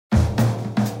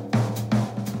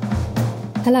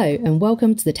Hello and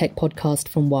welcome to the Tech Podcast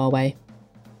from Huawei.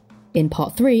 In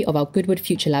part 3 of our Goodwood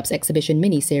Future Labs exhibition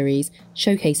mini-series,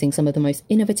 showcasing some of the most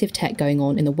innovative tech going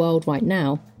on in the world right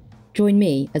now, join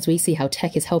me as we see how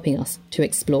tech is helping us to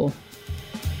explore.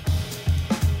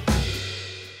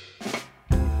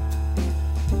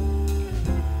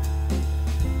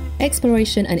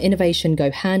 Exploration and innovation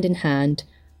go hand in hand,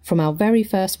 from our very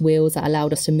first wheels that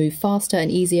allowed us to move faster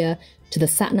and easier to the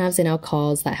sat-navs in our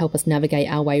cars that help us navigate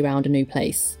our way around a new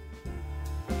place.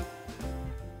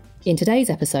 In today's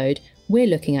episode, we're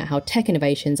looking at how tech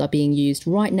innovations are being used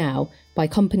right now by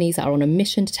companies that are on a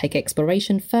mission to take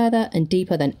exploration further and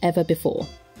deeper than ever before.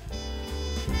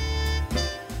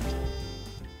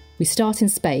 We start in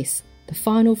space, the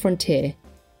final frontier,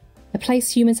 a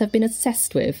place humans have been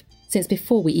obsessed with since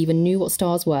before we even knew what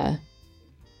stars were.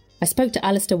 I spoke to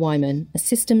Alistair Wyman, a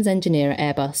systems engineer at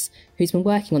Airbus, who's been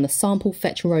working on the Sample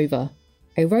Fetch rover,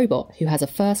 a robot who has a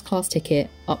first-class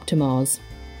ticket up to Mars.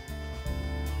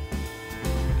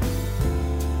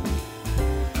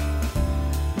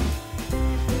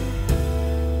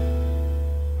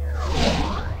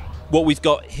 What we've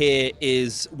got here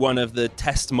is one of the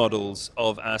test models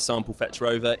of our Sample Fetch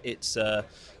rover. It's a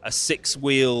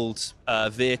six-wheeled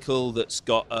vehicle that's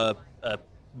got a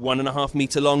 1.5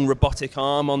 metre long robotic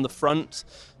arm on the front.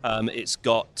 It's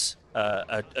got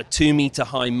a 2 metre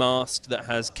high mast that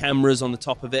has cameras on the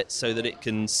top of it so that it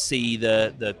can see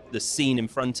the scene in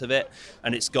front of it,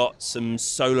 and it's got some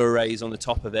solar arrays on the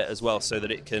top of it as well so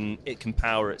that it can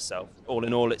power itself. All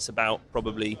in all, it's about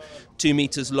probably 2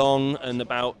 metres long and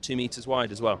about 2 metres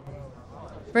wide as well.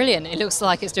 Brilliant. It looks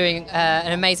like it's doing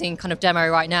an amazing kind of demo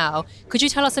right now. Could you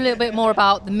tell us a little bit more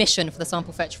about the mission for the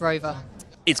Sample Fetch rover?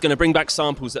 It's going to bring back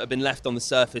samples that have been left on the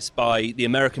surface by the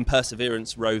American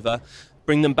Perseverance rover,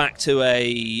 bring them back to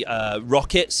a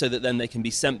rocket so that then they can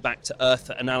be sent back to Earth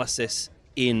for analysis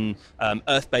in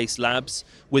Earth-based labs,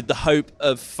 with the hope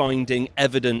of finding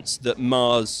evidence that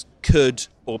Mars could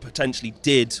or potentially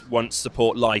did once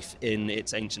support life in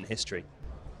its ancient history.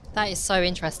 That is so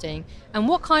interesting. And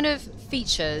what kind of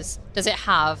features does it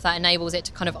have that enables it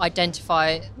to kind of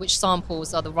identify which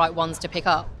samples are the right ones to pick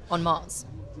up on Mars?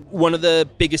 One of the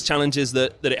biggest challenges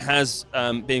that it has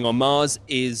being on Mars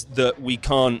is that we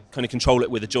can't kind of control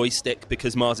it with a joystick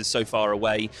because Mars is so far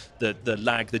away. The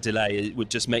lag, the delay would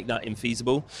just make that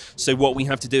infeasible. So what we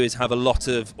have to do is have a lot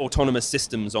of autonomous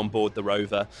systems on board the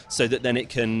rover so that then it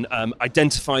can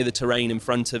identify the terrain in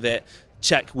front of it,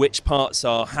 check which parts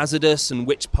are hazardous and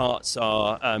which parts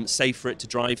are safe for it to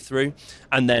drive through,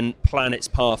 and then plan its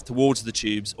path towards the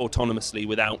tubes autonomously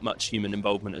without much human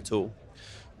involvement at all.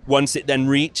 Once it then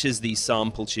reaches these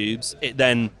sample tubes, it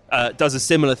then does a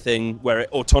similar thing where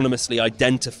it autonomously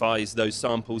identifies those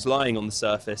samples lying on the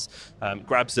surface,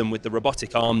 grabs them with the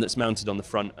robotic arm that's mounted on the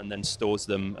front, and then stores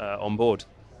them on board.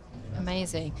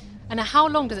 Amazing. And how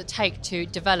long does it take to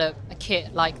develop a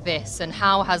kit like this, and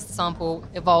how has the sample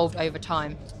evolved over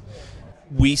time?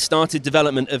 We started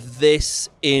development of this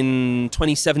in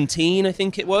 2017, I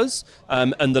think it was,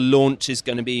 and the launch is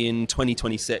going to be in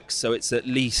 2026. So it's at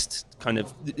least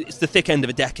it's the thick end of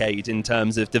a decade in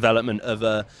terms of development of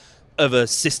a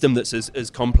system that's as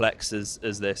complex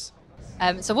as this.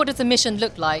 So what does the mission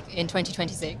look like in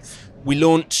 2026? We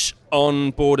launch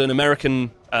on board an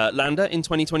American lander in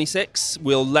 2026.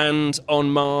 We'll land on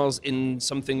Mars in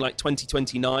something like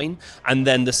 2029, and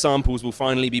then the samples will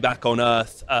finally be back on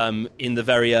Earth in the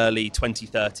very early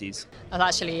 2030s. That's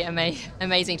actually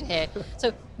amazing to hear.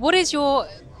 So what is your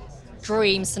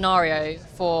dream scenario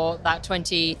for that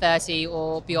 2030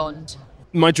 or beyond?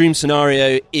 My dream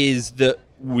scenario is that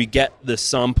we get the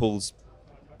samples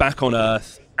back on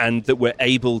Earth and that we're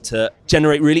able to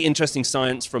generate really interesting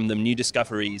science from them, new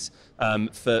discoveries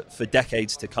for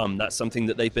decades to come. That's something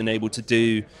that they've been able to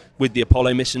do with the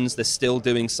Apollo missions. They're still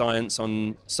doing science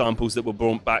on samples that were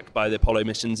brought back by the Apollo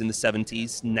missions in the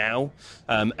 70s now.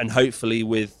 And hopefully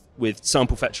with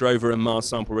Sample Fetch rover and Mars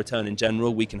Sample Return in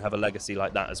general, we can have a legacy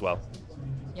like that as well.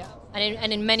 Yeah,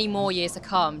 and in many more years to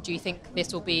come, do you think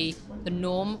this will be the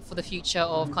norm for the future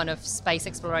of kind of space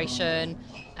exploration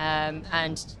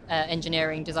and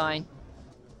engineering design?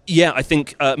 Yeah, I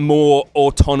think more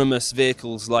autonomous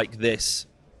vehicles like this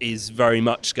is very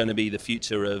much going to be the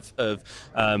future of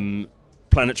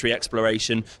planetary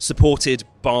exploration, supported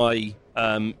by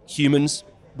humans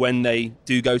when they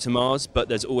do go to Mars, but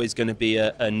there's always going to be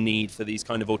a need for these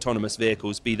kind of autonomous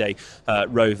vehicles, be they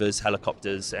rovers,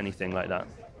 helicopters, anything like that.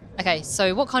 Okay,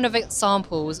 so what kind of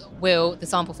samples will the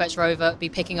Sample Fetch rover be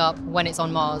picking up when it's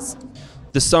on Mars?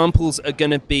 The samples are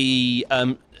going to be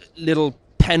little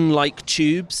pen-like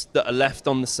tubes that are left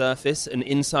on the surface, and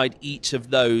inside each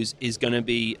of those is going to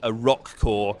be a rock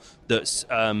core that's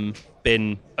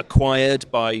been acquired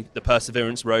by the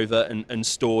Perseverance rover and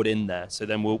stored in there. So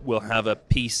then we'll have a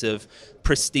piece of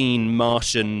pristine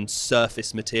Martian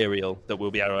surface material that we'll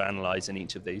be able to analyse in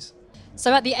each of these.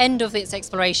 So at the end of its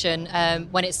exploration,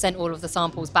 when it sent all of the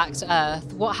samples back to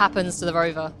Earth, what happens to the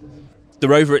rover? The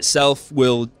rover itself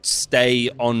will stay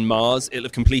on Mars. It'll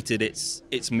have completed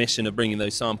its mission of bringing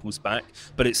those samples back,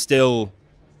 but it's still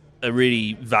a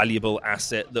really valuable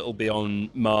asset that will be on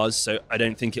Mars. So I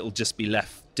don't think it'll just be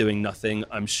left doing nothing.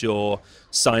 I'm sure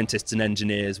scientists and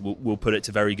engineers will put it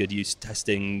to very good use,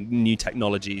 testing new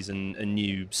technologies and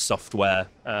new software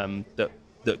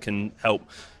that can help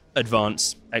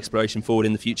advance exploration forward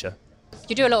in the future.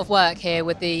 You do a lot of work here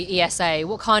with the ESA.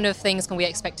 What kind of things can we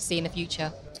expect to see in the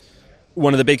future?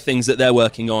 One of the big things that they're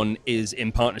working on is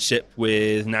in partnership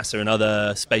with NASA and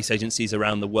other space agencies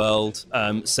around the world,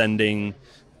 sending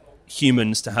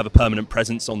humans to have a permanent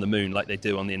presence on the moon like they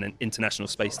do on the International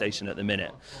Space Station at the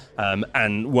minute.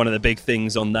 And one of the big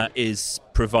things on that is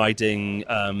providing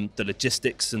the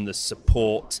logistics and the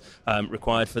support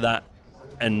required for that,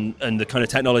 and the kind of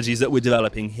technologies that we're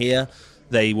developing here.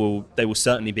 They will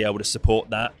certainly be able to support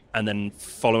that, and then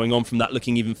following on from that,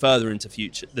 looking even further into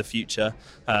the future,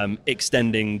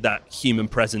 extending that human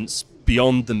presence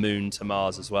beyond the moon to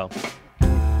Mars as well.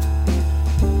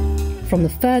 From the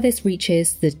furthest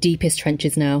reaches to the deepest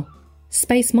trenches now,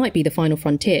 space might be the final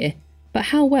frontier, but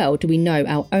how well do we know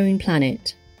our own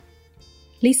planet?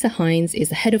 Lisa Hines is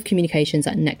the head of communications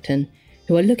at Nekton,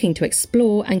 who are looking to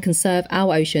explore and conserve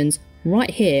our oceans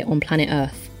right here on planet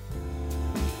Earth.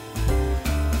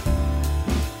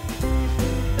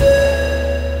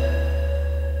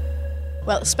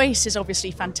 Well, space is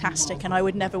obviously fantastic, and I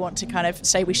would never want to kind of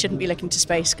say we shouldn't be looking to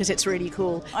space because it's really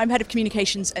cool. I'm head of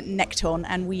communications at Nekton,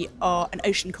 and we are an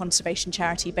ocean conservation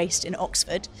charity based in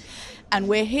Oxford. And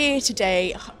we're here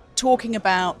today talking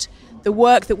about the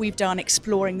work that we've done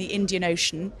exploring the Indian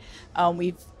Ocean.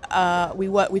 We've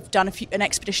done an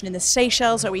expedition in the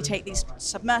Seychelles where we take these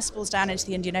submersibles down into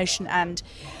the Indian Ocean and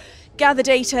gather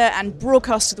data and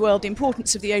broadcast to the world the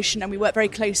importance of the ocean, and we work very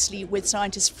closely with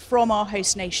scientists from our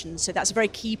host nations. So that's a very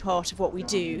key part of what we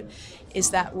do,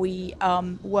 is that we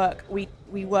work with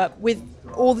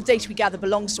all the data we gather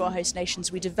belongs to our host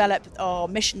nations. We develop our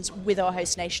missions with our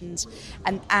host nations,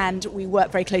 and we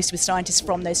work very closely with scientists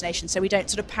from those nations. So we don't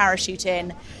sort of parachute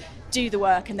in, do the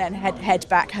work and then head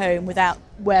back home without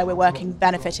where we're working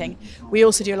benefiting. We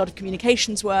also do a lot of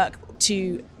communications work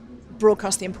to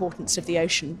broadcast the importance of the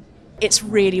ocean. It's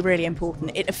really, really important.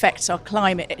 It affects our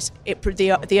climate.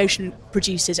 The ocean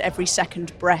produces every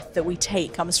second breath that we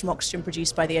take comes from oxygen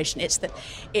produced by the ocean.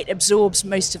 It absorbs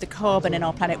most of the carbon in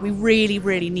our planet. We really,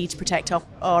 really need to protect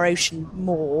our ocean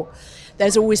more.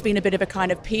 There's always been a bit of a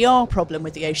kind of PR problem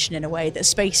with the ocean in a way that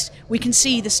space, we can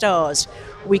see the stars,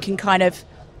 we can kind of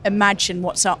imagine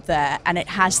what's up there, and it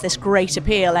has this great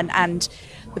appeal, and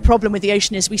the problem with the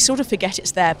ocean is we sort of forget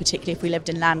it's there, particularly if we lived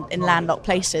in landlocked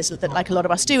places, that like a lot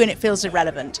of us do, and it feels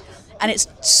irrelevant. And it's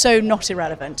so not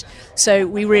irrelevant. So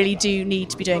we really do need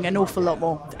to be doing an awful lot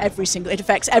more. It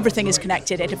affects, everything is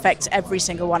connected. It affects every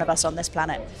single one of us on this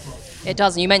planet. It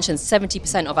does, and you mentioned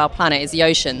 70% of our planet is the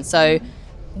ocean. So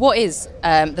what is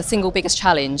the single biggest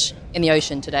challenge in the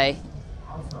ocean today?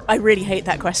 I really hate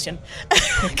that question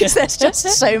because there's just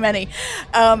so many.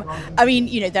 I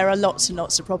mean, there are lots and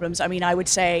lots of problems. I mean, I would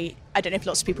say, I don't know if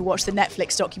lots of people watched the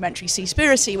Netflix documentary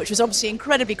Seaspiracy, which was obviously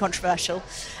incredibly controversial,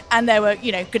 and there were,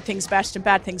 good things about it and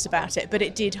bad things about it, but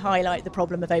it did highlight the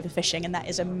problem of overfishing, and that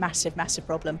is a massive, massive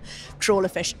problem. Trawler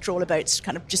boats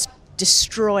kind of just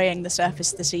destroying the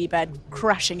surface of the seabed,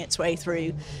 crashing its way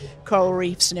through coral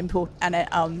reefs and important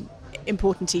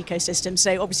ecosystems.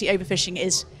 So obviously overfishing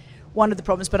is one of the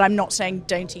problems, but I'm not saying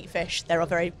don't eat fish. There are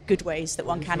very good ways that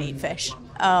one can eat fish.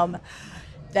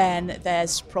 Then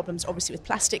there's problems obviously with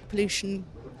plastic pollution.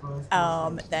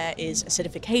 There is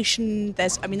acidification.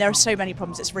 There are so many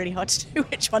problems. It's really hard to know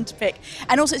which one to pick.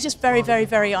 And also it's just very, very,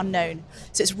 very unknown.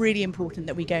 So it's really important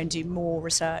that we go and do more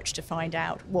research to find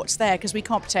out what's there, because we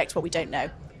can't protect what we don't know.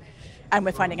 And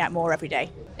we're finding out more every day.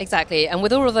 Exactly. And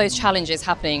with all of those challenges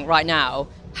happening right now,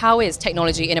 how is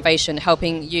technology innovation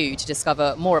helping you to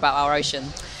discover more about our ocean?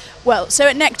 Well, so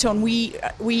at Nekton,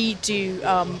 we do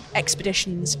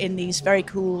expeditions in these very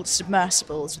cool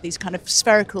submersibles, these kind of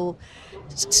spherical,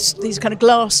 these kind of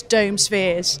glass dome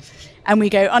spheres, and we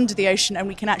go under the ocean and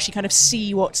we can actually kind of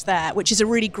see what's there, which is a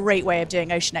really great way of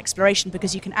doing ocean exploration,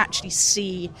 because you can actually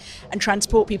see and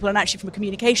transport people, and actually from a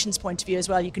communications point of view as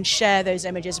well, you can share those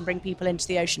images and bring people into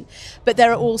the ocean. But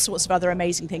there are all sorts of other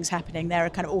amazing things happening. There are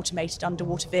kind of automated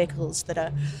underwater vehicles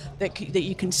that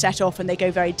you can set off, and they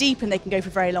go very deep and they can go for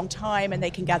a very long time, and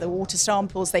they can gather water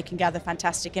samples, they can gather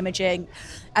fantastic imaging,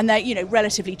 and they're, you know,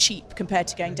 relatively cheap compared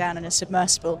to going down in a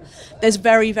submersible. There's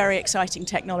very, very exciting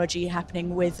technology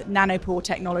happening with nanopore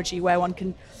technology, where one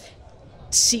can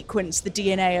sequence the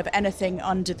DNA of anything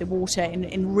under the water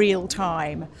in real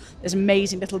time. There's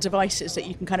amazing little devices that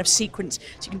you can kind of sequence.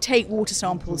 So you can take water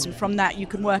samples, and from that you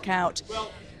can work out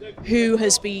who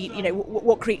has been, you know,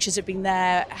 what creatures have been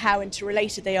there, how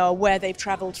interrelated they are, where they've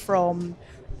travelled from.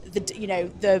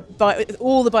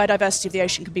 All the biodiversity of the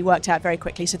ocean can be worked out very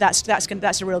quickly. So that's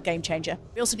a real game changer.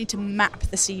 We also need to map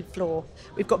the sea floor.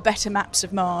 We've got better maps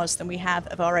of Mars than we have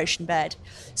of our ocean bed.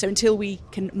 So until we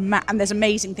can map, and there's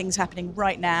amazing things happening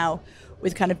right now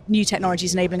with kind of new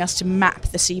technologies enabling us to map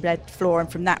the seabed floor,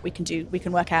 and from that we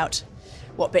can work out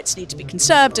what bits need to be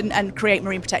conserved and create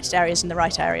marine protected areas in the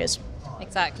right areas.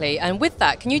 Exactly. And with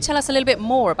that, can you tell us a little bit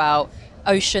more about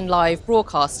ocean live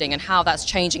broadcasting and how that's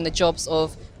changing the jobs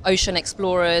of ocean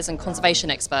explorers and conservation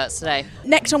experts today?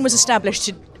 Nekton was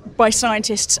established by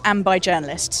scientists and by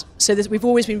journalists. So we've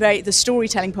always been the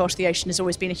storytelling part of the ocean has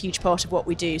always been a huge part of what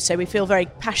we do. So we feel very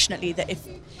passionately that if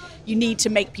you need to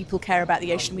make people care about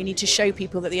the ocean, we need to show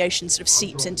people that the ocean sort of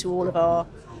seeps into all of our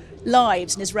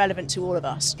lives and is relevant to all of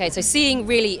us. Okay, so seeing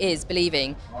really is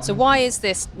believing. So why is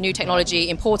this new technology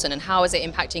important, and how is it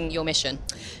impacting your mission?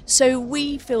 So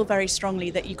we feel very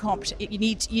strongly that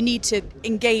you need to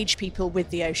engage people with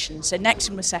the ocean. So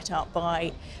Nekton was set up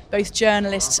by both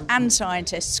journalists and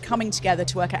scientists coming together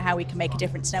to work out how we can make a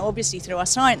difference. Now, obviously, through our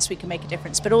science we can make a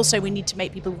difference, but also we need to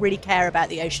make people really care about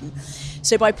the ocean.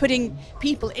 So by putting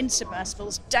people in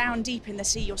submersibles down deep in the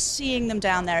sea, you're seeing them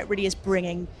down there. It really is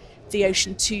bringing the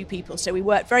ocean to people. So we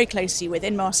work very closely with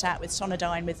Inmarsat, with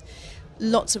Sonodyne, with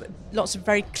lots of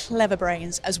very clever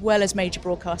brains, as well as major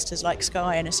broadcasters like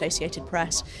Sky and Associated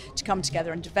Press, to come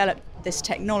together and develop this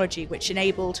technology which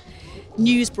enabled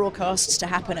news broadcasts to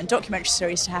happen and documentary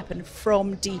series to happen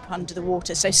from deep under the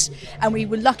water. And we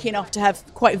were lucky enough to have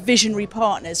quite visionary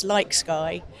partners like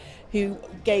Sky, who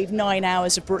gave 9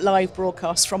 hours of live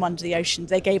broadcasts from under the ocean.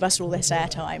 They gave us all this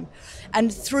airtime.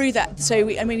 And through that,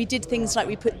 we did things like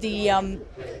we put the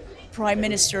Prime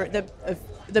Minister,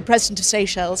 the President of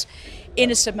Seychelles,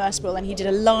 in a submersible, and he did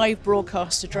a live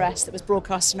broadcast address that was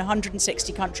broadcast in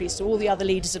 160 countries to all the other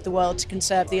leaders of the world to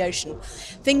conserve the ocean.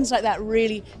 Things like that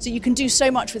really, so you can do so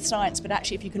much with science, but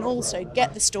actually if you can also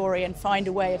get the story and find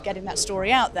a way of getting that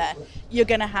story out there, you're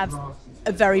going to have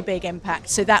a very big impact.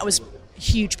 So that was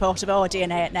huge part of our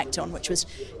DNA at Nekton, which was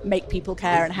make people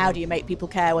care. And how do you make people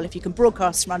care? Well, if you can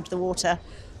broadcast from under the water,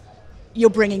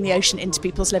 you're bringing the ocean into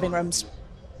people's living rooms.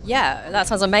 Yeah, that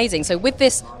sounds amazing. So with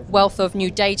this wealth of new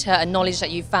data and knowledge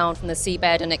that you've found from the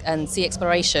seabed and sea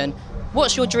exploration,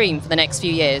 what's your dream for the next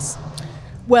few years?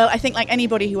 Well, I think like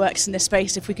anybody who works in this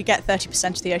space, if we could get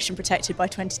 30% of the ocean protected by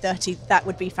 2030, that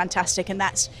would be fantastic. And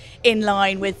that's in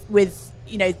line with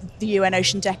you know, the UN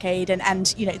Ocean Decade,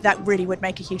 and you know, that really would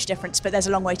make a huge difference, but there's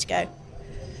a long way to go.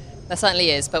 There certainly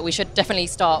is, but we should definitely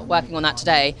start working on that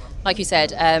today. Like you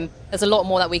said, there's a lot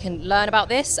more that we can learn about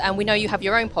this, and we know you have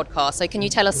your own podcast, so can you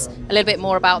tell us a little bit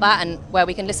more about that and where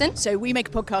we can listen? So we make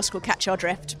a podcast called Catch Our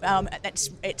Drift.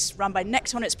 It's run by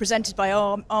Nekton. It's presented by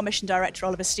our mission director,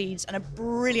 Oliver Steeds, and a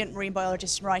brilliant marine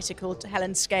biologist and writer called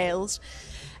Helen Scales.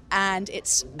 And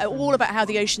it's all about how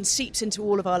the ocean seeps into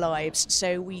all of our lives.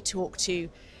 So we talk to,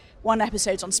 one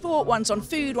episode's on sport, one's on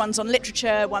food, one's on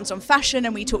literature, one's on fashion,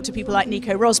 and we talk to people like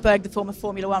Nico Rosberg, the former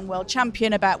Formula One world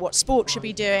champion, about what sport should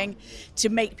be doing to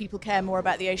make people care more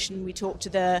about the ocean. We talk to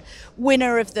the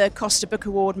winner of the Costa Book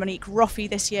Award, Monique Roffey,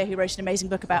 this year, who wrote an amazing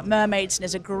book about mermaids and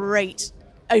is a great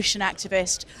ocean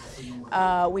activist.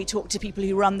 We talk to people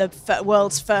who run the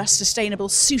world's first sustainable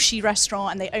sushi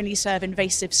restaurant, and they only serve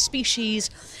invasive species.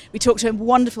 We talk to a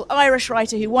wonderful Irish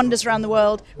writer who wanders around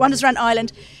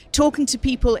Ireland, talking to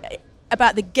people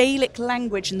about the Gaelic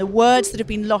language and the words that have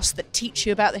been lost that teach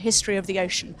you about the history of the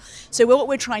ocean. So what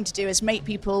we're trying to do is make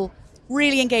people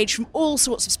really engage from all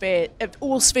sorts of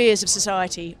all spheres of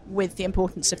society with the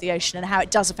importance of the ocean and how it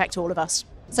does affect all of us.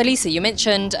 So Lisa, you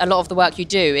mentioned a lot of the work you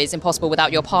do is impossible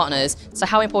without your partners. So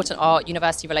how important are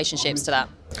university relationships to that?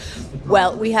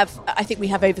 Well, I think we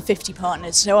have over 50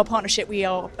 partners. So we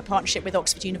are a partnership with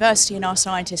Oxford University, and our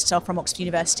scientists are from Oxford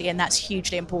University, and that's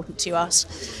hugely important to us.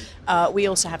 We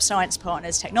also have science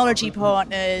partners, technology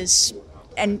partners,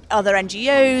 and other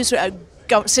NGOs,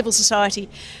 civil society,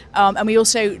 and we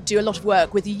also do a lot of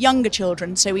work with younger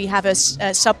children. So we have a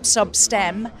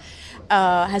sub-STEM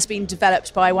has been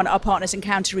developed by one of our partners,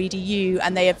 Encounter EDU,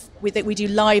 and we do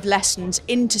live lessons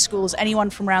into schools. Anyone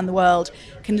from around the world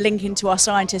can link into our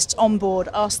scientists on board,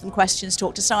 ask them questions,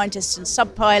 talk to scientists and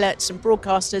sub-pilots and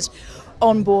broadcasters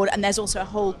on board. And there's also a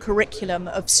whole curriculum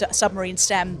of submarine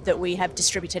STEM that we have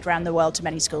distributed around the world to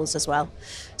many schools as well.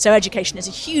 So education is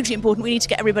hugely important. We need to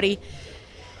get everybody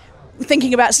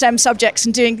thinking about STEM subjects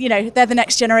and doing, they're the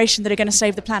next generation that are going to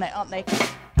save the planet, aren't they?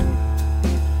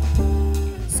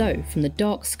 So, from the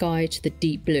dark sky to the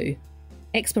deep blue,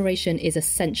 exploration is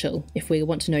essential if we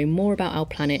want to know more about our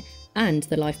planet and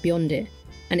the life beyond it,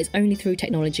 and it's only through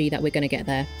technology that we're going to get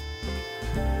there.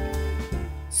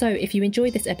 So, if you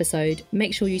enjoyed this episode,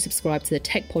 make sure you subscribe to the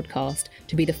Tech Podcast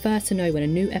to be the first to know when a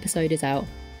new episode is out.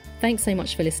 Thanks so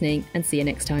much for listening, and see you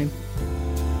next time.